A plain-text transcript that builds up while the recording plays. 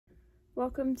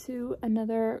Welcome to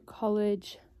another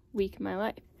college week in my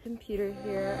life. Computer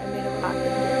here. I made a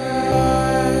packet.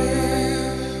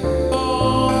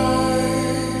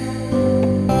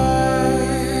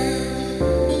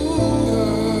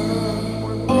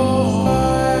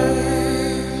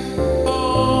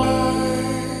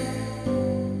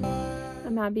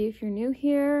 I'm Abby if you're new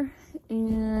here,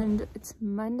 and it's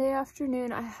Monday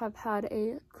afternoon. I have had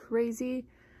a crazy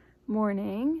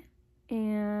morning,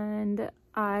 and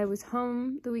I was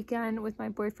home the weekend with my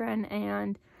boyfriend,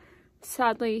 and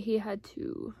sadly he had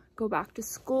to go back to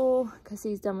school because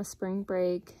he's done with spring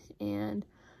break. And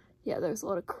yeah, there was a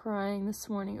lot of crying this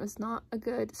morning. It was not a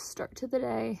good start to the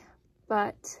day,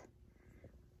 but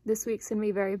this week's gonna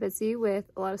be very busy with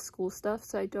a lot of school stuff,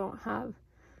 so I don't have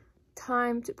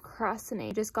time to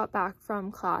procrastinate. Just got back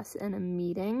from class and a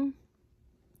meeting,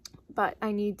 but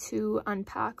I need to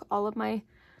unpack all of my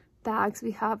bags. We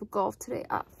have golf today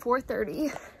at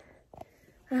 4:30.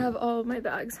 I have all of my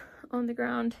bags on the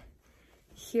ground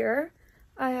here.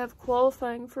 I have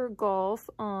qualifying for golf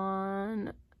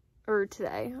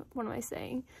today, what am I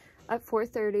saying, at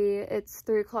 4:30. It's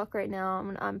 3 o'clock right now. I'm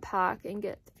gonna unpack and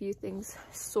get a few things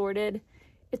sorted.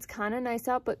 It's kind of nice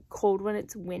out, but cold when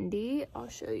it's windy. I'll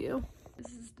show you.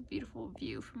 This is the beautiful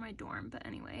view from my dorm, but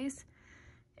anyways,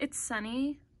 it's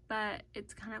sunny, but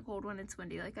it's kind of cold when it's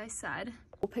windy, like I said.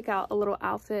 We'll pick out a little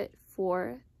outfit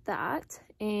for that,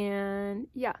 and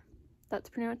yeah, that's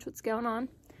pretty much what's going on.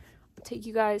 I'll take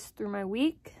you guys through my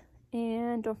week,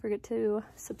 and don't forget to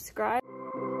subscribe.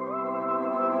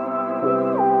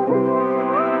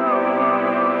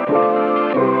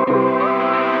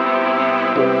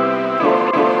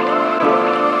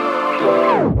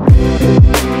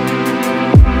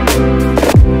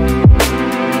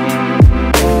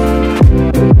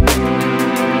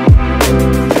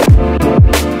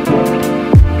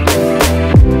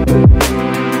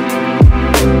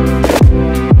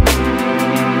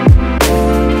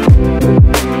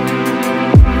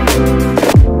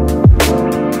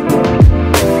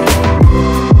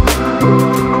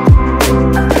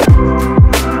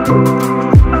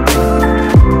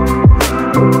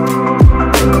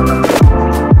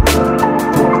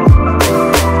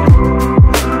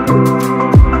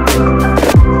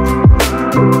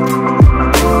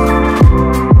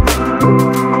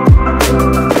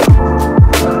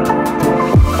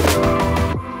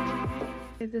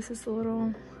 This is the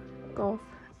little golf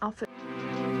outfit.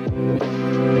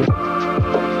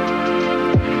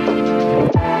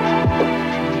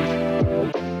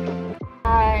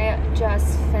 I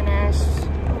just finished,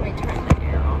 let me turn the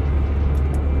air on.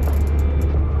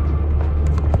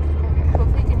 Okay,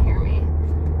 hopefully you can hear me.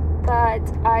 But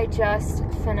I just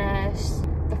finished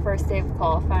the first day of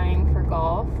qualifying for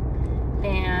golf,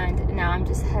 and now I'm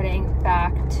just heading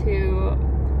back to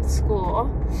school.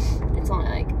 It's only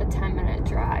like a 10-minute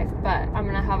drive, but I'm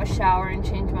gonna have a shower and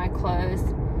change my clothes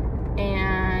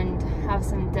and have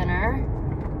some dinner.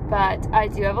 But I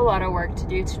do have a lot of work to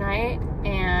do tonight,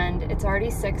 and it's already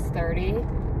 6:30.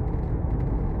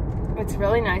 It's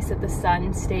really nice that the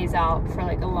sun stays out for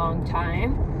like a long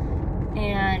time,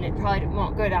 and it probably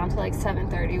won't go down to like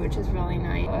 7:30, which is really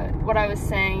nice. But what I was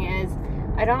saying is,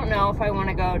 I don't know if I want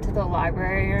to go to the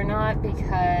library or not,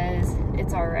 because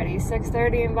it's already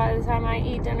 6:30, and by the time I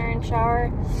eat dinner and shower,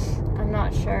 I'm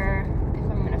not sure if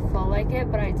I'm gonna feel like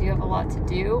it, but I do have a lot to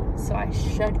do, so I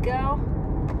should go.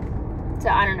 So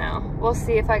I don't know. We'll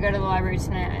see if I go to the library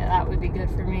tonight. That would be good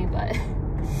for me, but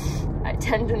I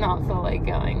tend to not feel like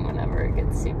going whenever it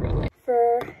gets super late.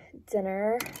 For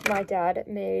dinner, my dad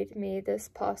made me this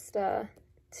pasta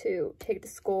to take to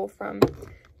school from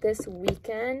this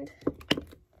weekend.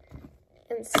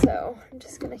 And so I'm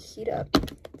just gonna heat up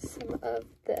some of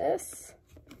this.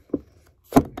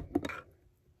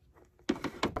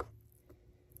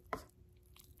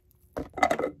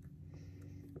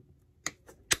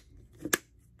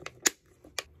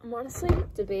 I'm honestly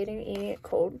debating eating it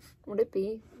cold. Would it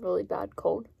be really bad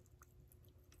cold?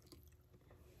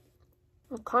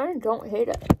 I kind of don't hate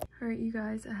it. All right, you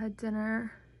guys, I had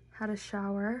dinner, had a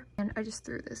shower, and I just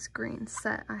threw this green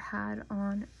set I had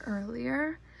on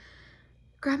earlier.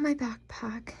 Grab my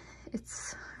backpack.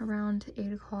 It's around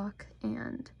 8 o'clock,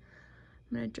 and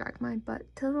I'm gonna drag my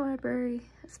butt to the library.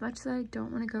 As much as I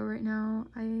don't want to go right now,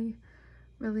 I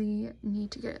really need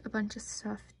to get a bunch of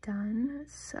stuff done,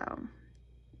 so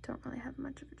don't really have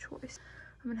much of a choice.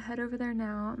 I'm gonna head over there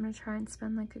now. I'm gonna try and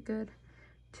spend like a good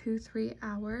 2-3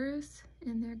 hours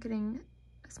in there getting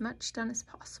as much done as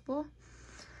possible,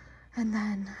 and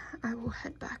then I will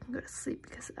head back and go to sleep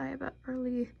because I have an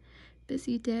early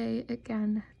busy day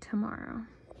again tomorrow.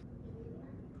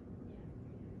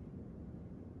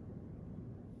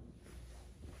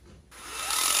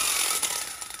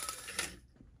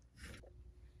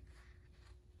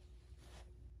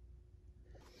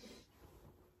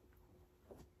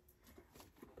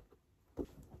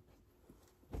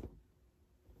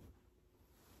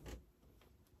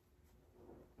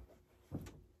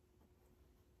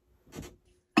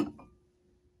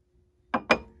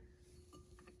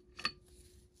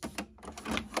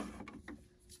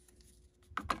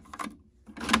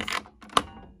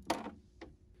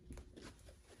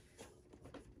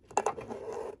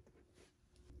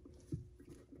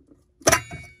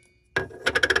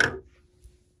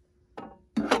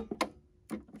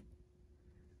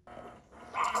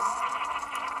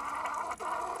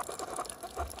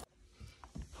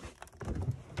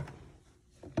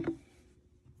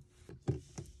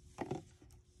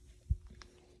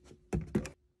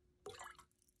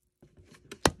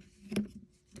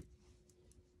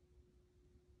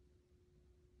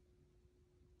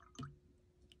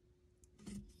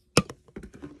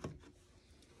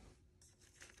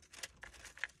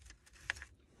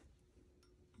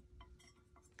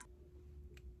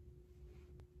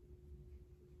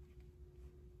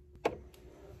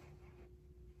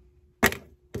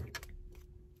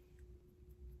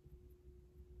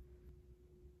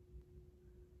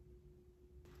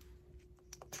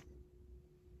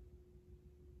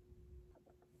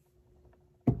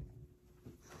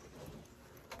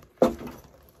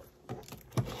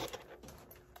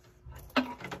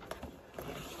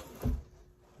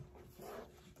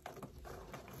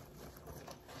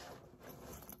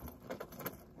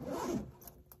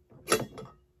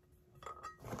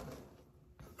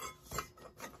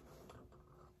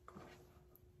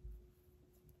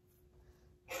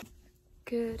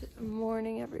 Good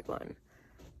morning, everyone.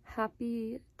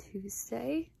 Happy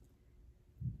Tuesday.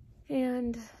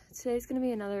 And today's gonna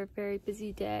be another very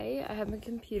busy day. I have my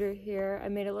computer here. I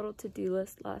made a little to-do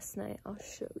list last night. I'll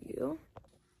show you.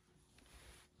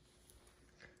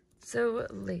 So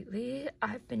lately,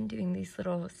 I've been doing these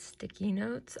little sticky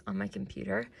notes on my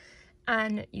computer,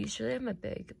 and usually I'm a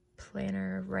big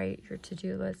planner, write your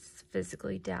to-do lists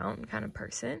physically down kind of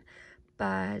person,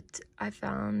 but I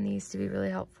found these to be really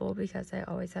helpful because I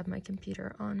always have my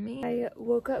computer on me. I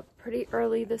woke up pretty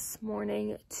early this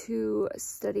morning to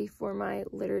study for my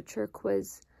literature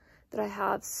quiz that I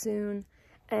have soon,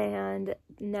 and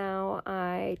now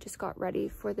I just got ready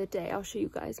for the day. I'll show you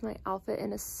guys my outfit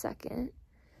in a second.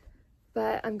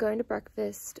 But I'm going to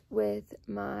breakfast with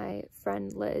my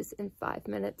friend Liz in 5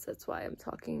 minutes. That's why I'm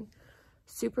talking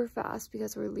super fast,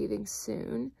 because we're leaving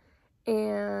soon.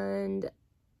 And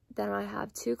then I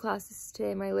have 2 classes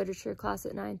today, my literature class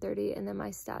at 9:30 and then my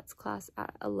stats class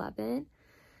at 11.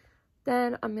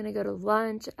 Then I'm going to go to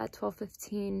lunch at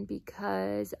 12:15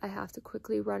 because I have to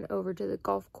quickly run over to the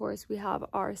golf course. We have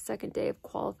our second day of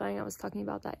qualifying. I was talking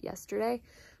about that yesterday,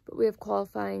 but we have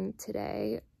qualifying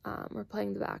today. We're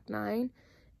playing the back 9,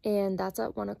 and that's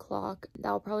at 1 o'clock.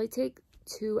 That'll probably take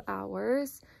 2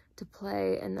 hours to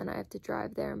play, and then I have to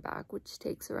drive there and back, which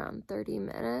takes around 30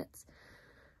 minutes.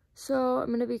 So I'm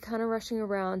going to be kind of rushing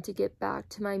around to get back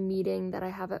to my meeting that I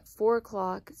have at 4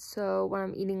 o'clock. So when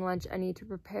I'm eating lunch, I need to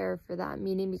prepare for that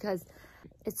meeting because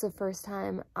it's the first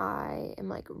time I am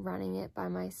like running it by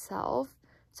myself.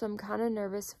 So I'm kind of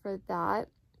nervous for that.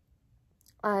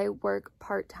 I work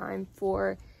part-time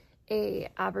for a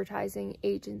advertising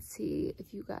agency.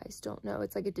 If you guys don't know,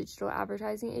 it's like a digital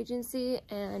advertising agency,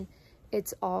 and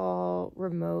it's all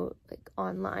remote, like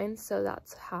online. So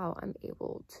that's how I'm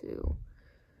able to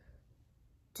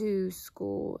do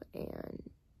school and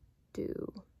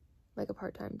do like a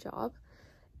part-time job.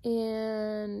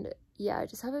 And yeah, I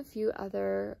just have a few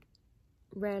other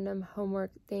random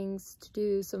homework things to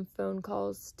do, some phone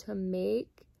calls to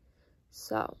make.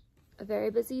 So a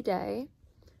very busy day,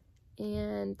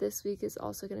 and this week is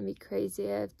also going to be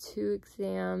crazy. I have 2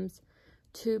 exams,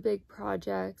 2 big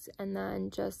projects, and then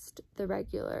just the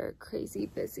regular crazy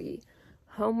busy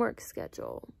homework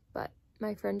schedule. But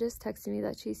my friend just texted me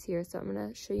that she's here, so I'm going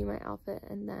to show you my outfit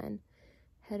and then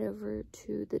head over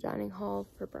to the dining hall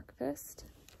for breakfast.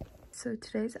 So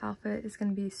today's outfit is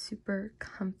going to be super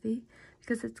comfy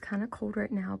because it's kind of cold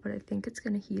right now, but I think it's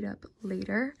going to heat up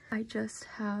later. I just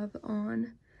have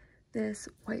on this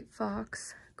White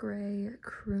Fox gray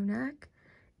crew neck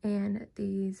and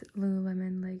these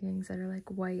Lululemon leggings that are like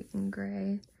white and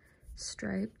gray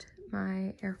striped,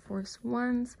 my Air Force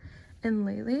Ones. And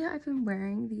lately I've been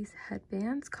wearing these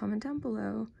headbands. Comment down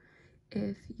below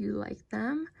if you like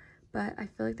them, but I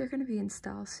feel like they're going to be in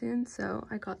style soon. So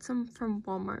I got some from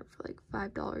Walmart for like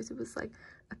 $5. It was like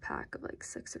a pack of like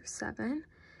 6 or 7.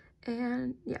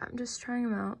 And yeah, I'm just trying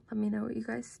them out. Let me know what you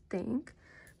guys think.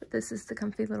 But this is the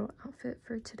comfy little outfit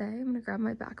for today. I'm going to grab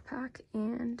my backpack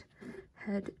and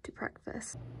head to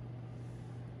breakfast.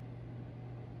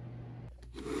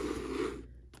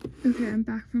 Okay, I'm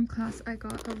back from class. I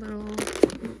got a little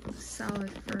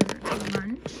salad for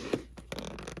lunch.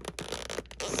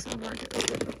 So hard to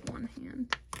open with one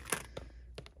hand.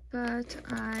 But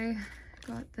I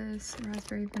got this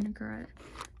raspberry vinaigrette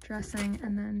dressing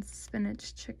and then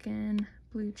spinach chicken,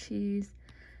 blue cheese,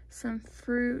 some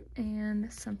fruit,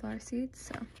 and sunflower seeds.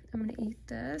 So I'm gonna eat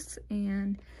this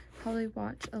and probably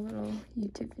watch a little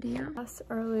YouTube video. Class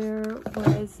earlier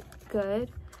was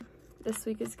good. This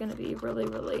week is going to be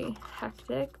really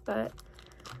hectic, but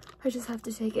I just have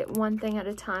to take it one thing at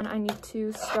a time. I need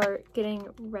to start getting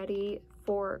ready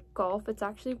for golf. It's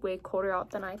actually way colder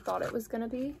out than I thought it was going to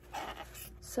be.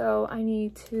 So I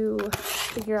need to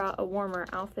figure out a warmer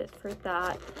outfit for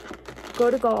that. Go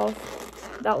to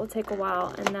golf. That will take a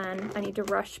while. And then I need to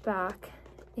rush back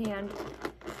and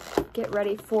get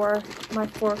ready for my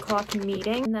 4 o'clock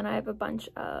meeting. And then I have a bunch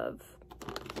of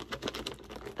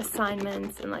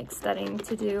assignments and like studying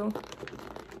to do.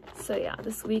 So yeah,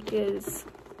 this week is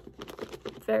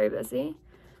very busy,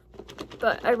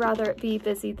 but I'd rather it be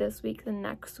busy this week than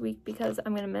next week because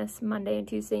I'm gonna miss Monday and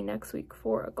Tuesday next week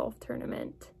for a golf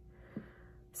tournament.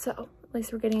 So at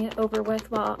least we're getting it over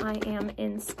with while I am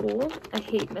in school. I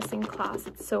hate missing class.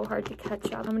 It's so hard to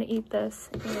catch up. I'm gonna eat this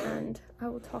and I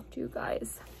will talk to you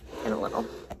guys in a little.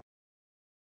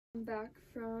 I'm back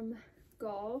from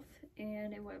golf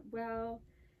and it went well.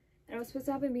 And I was supposed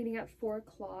to have a meeting at 4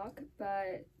 o'clock,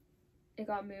 but it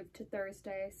got moved to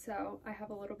Thursday, so I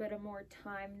have a little bit of more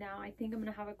time now. I think I'm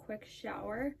gonna have a quick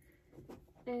shower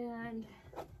and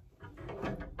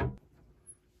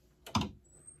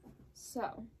So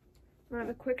I'm gonna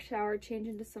have a quick shower, change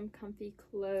into some comfy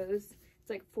clothes. It's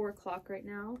like 4 o'clock right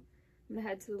now. I'm gonna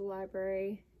head to the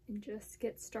library and just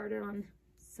get started on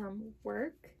some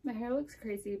work. My hair looks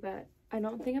crazy, but I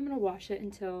don't think I'm gonna wash it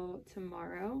until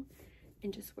tomorrow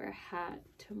and just wear a hat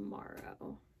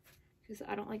tomorrow because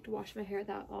I don't like to wash my hair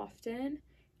that often.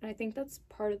 And I think that's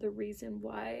part of the reason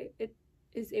why it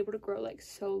is able to grow like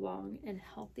so long and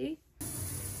healthy.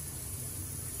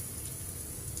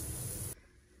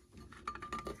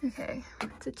 Okay,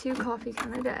 it's a 2 coffee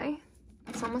kind of day.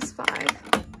 It's almost 5.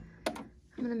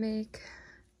 I'm gonna make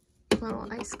a little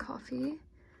iced coffee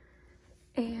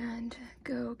and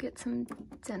go get some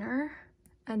dinner.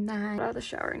 And then out of the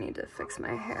shower, I need to fix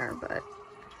my hair, but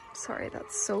sorry,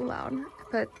 that's so loud. I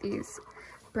put these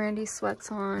Brandy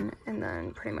sweats on, and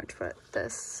then pretty much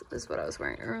this is what I was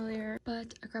wearing earlier.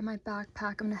 But I grabbed my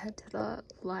backpack. I'm gonna head to the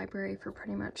library for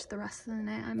pretty much the rest of the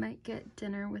night. I might get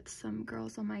dinner with some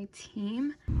girls on my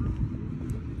team.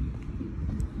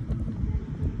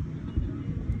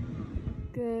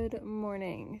 Good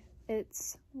morning.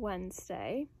 It's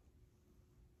Wednesday.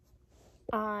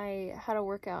 I had a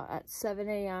workout at 7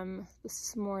 a.m.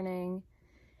 this morning,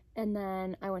 and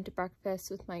then I went to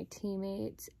breakfast with my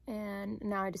teammates, and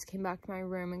now I just came back to my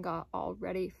room and got all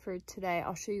ready for today.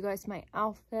 I'll show you guys my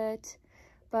outfit,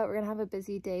 but we're gonna have a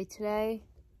busy day today.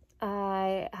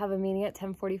 I have a meeting at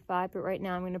 10:45, but right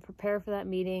now I'm gonna prepare for that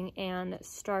meeting and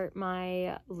start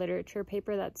my literature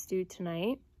paper that's due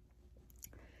tonight.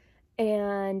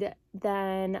 And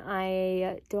then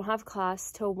I don't have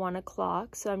class till 1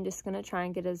 o'clock, so I'm just gonna try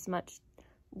and get as much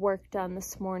work done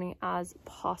this morning as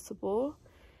possible.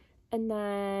 And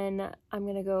then I'm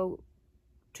gonna go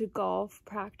to golf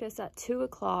practice at 2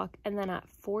 o'clock, and then at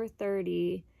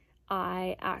 4:30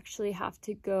 I actually have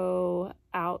to go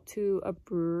out to a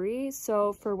brewery.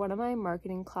 So for one of my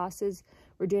marketing classes,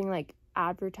 we're doing like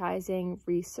advertising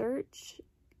research,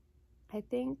 I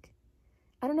think.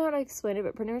 I don't know how to explain it,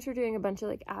 but pretty much we're doing a bunch of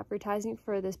like advertising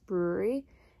for this brewery,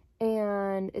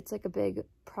 and it's like a big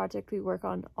project we work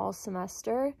on all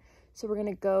semester. So we're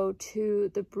gonna go to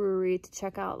the brewery to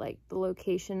check out like the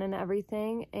location and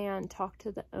everything and talk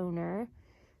to the owner.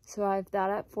 So I have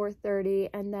that at 4:30,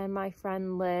 and then my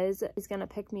friend Liz is gonna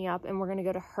pick me up and we're gonna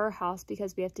go to her house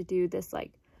because we have to do this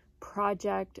like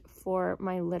project for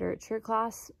my literature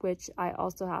class, which I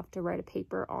also have to write a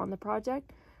paper on the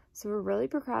project. So we're really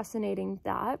procrastinating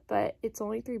that, but it's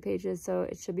only 3 pages, so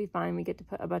it should be fine. We get to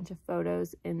put a bunch of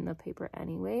photos in the paper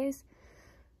anyways.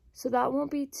 So that won't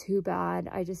be too bad.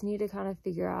 I just need to kind of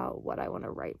figure out what I want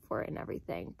to write for it and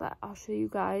everything. But I'll show you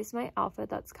guys my outfit.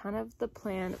 That's kind of the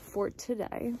plan for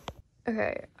today.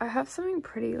 Okay, I have something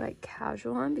pretty like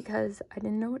casual on because I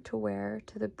didn't know what to wear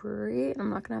to the brewery. I'm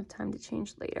not gonna have time to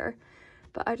change later.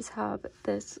 But I just have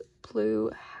this blue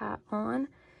hat on,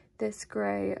 this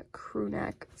gray crew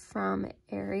neck from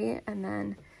Aerie, and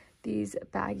then these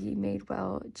baggy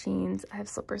Madewell jeans. I have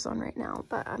slippers on right now,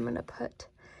 but I'm gonna put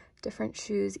different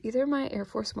shoes, either my Air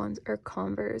Force Ones or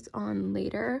Converse, on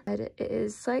later. It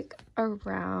is like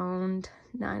around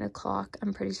 9 o'clock,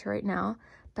 I'm pretty sure right now,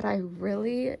 but I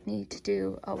really need to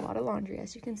do a lot of laundry.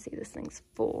 As you can see, this thing's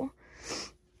full,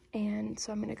 and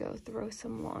so I'm gonna go throw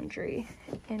some laundry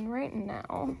in right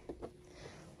now.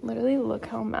 Literally look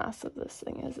how massive this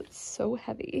thing is. It's so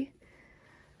heavy.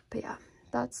 But yeah,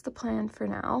 that's the plan for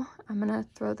now. I'm gonna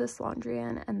throw this laundry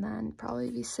in and then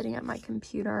probably be sitting at my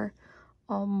computer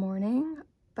all morning,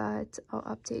 but I'll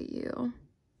update you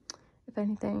if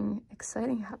anything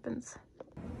exciting happens.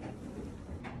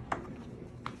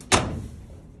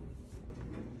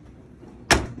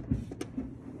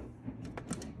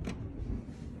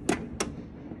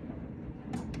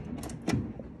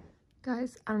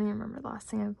 Guys, I don't even remember the last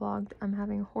thing I vlogged. I'm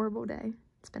having a horrible day.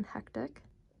 It's been hectic.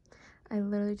 I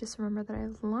literally just remember that I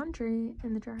have laundry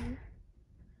in the dryer.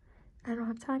 I don't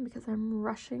have time because I'm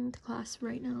rushing to class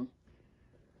right now.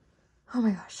 Oh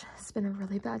my gosh, it's been a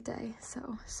really bad day,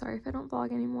 so sorry if I don't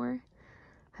vlog anymore.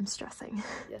 I'm stressing.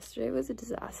 Yesterday was a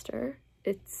disaster.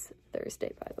 It's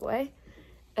Thursday, by the way,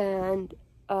 and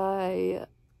I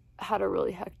had a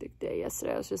really hectic day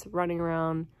yesterday. I was just running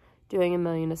around doing a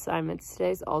million assignments.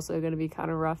 Today's also going to be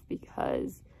kind of rough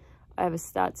because I have a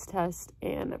stats test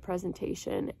and a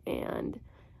presentation, and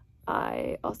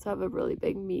I also have a really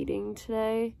big meeting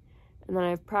today, and then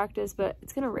I have practice, but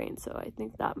it's going to rain, so I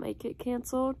think that might get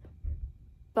canceled.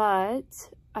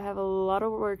 But I have a lot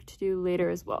of work to do later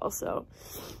as well, so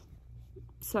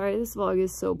sorry this vlog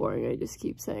is so boring. I just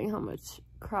keep saying how much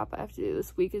crap I have to do.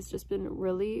 This week has just been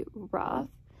really rough,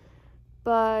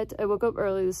 but I woke up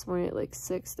early this morning at like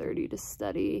 6:30 to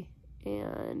study,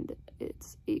 and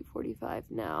it's 8:45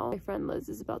 now. My friend Liz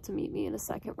is about to meet me in a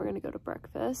second. We're gonna go to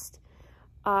breakfast.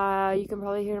 You can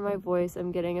probably hear in my voice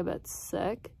I'm getting a bit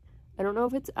sick. I don't know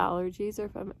if it's allergies or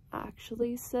if I'm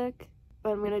actually sick,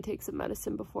 but I'm gonna take some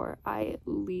medicine before I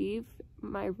leave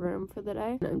my room for the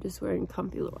day. And I'm just wearing a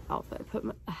comfy little outfit. I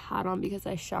put a hat on because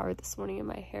I showered this morning and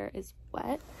my hair is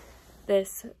wet.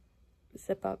 This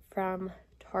zip up from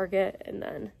Target, and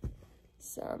then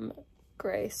some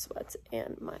gray sweats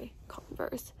and my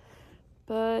Converse.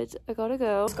 But I gotta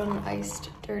go. Just got an iced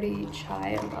dirty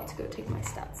chai. I'm about to go take my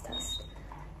stats test.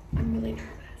 I'm really nervous.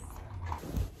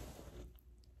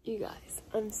 You guys,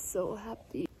 I'm so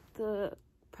happy. The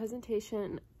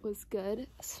presentation was good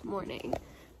this morning.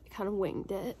 I kind of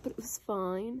winged it, but it was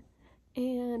fine.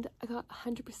 And I got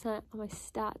 100% on my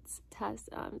stats test.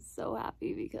 I'm so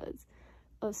happy because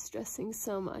I was stressing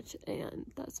so much, and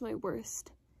that's my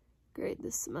worst grade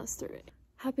this semester.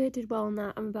 Happy I did well on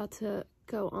that. I'm about to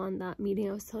go on that meeting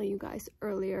I was telling you guys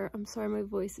earlier. I'm sorry my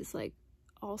voice is like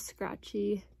all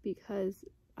scratchy because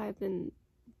I've been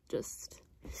just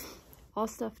all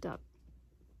stuffed up.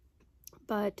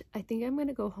 But I think I'm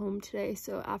gonna go home today,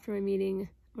 so after my meeting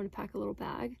I'm gonna pack a little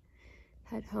bag,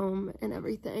 head home and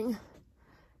everything.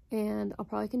 And I'll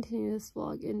probably continue this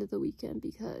vlog into the weekend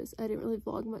because I didn't really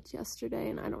vlog much yesterday,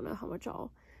 and I don't know how much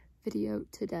I'll video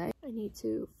today. I need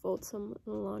to fold some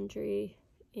laundry,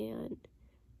 and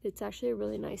it's actually a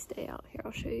really nice day out here.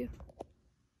 I'll show you.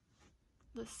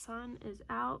 The sun is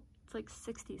out. It's like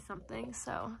 60 something,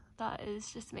 so that is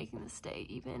just making this day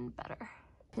even better.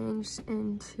 Changed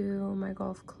into my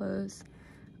golf clothes.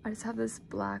 I just have this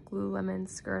black Lululemon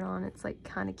skirt on. It's like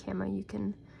kind of camo. You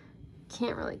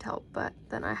can't really tell, but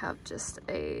then I have just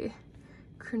a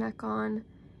crew neck on,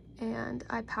 and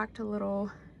I packed a little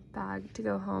bag to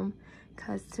go home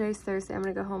because today's Thursday. I'm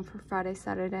gonna go home for Friday,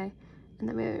 Saturday, and then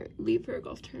I'm gonna leave for a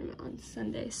golf tournament on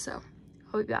Sunday, so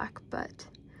I'll be back. But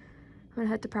I'm gonna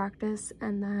head to practice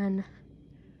and then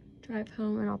drive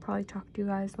home, and I'll probably talk to you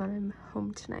guys when I'm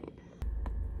home tonight.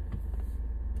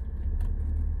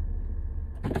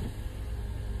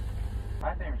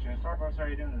 Hi, thank you. Starbucks, how are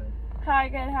you doing today? Hi,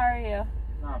 good. How are you?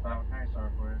 Not bad. What can I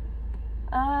start for you?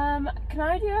 Can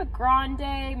I do a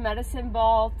grande medicine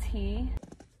ball tea?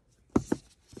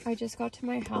 I just got to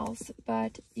my house,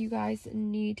 but you guys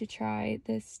need to try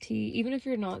this tea. Even if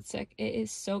you're not sick, it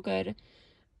is so good.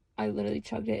 I literally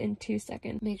chugged it in 2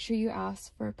 seconds. Make sure you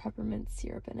ask for peppermint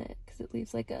syrup in it because it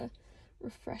leaves like a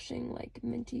refreshing, like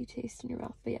minty taste in your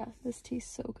mouth. But yeah, this tea is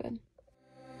so good.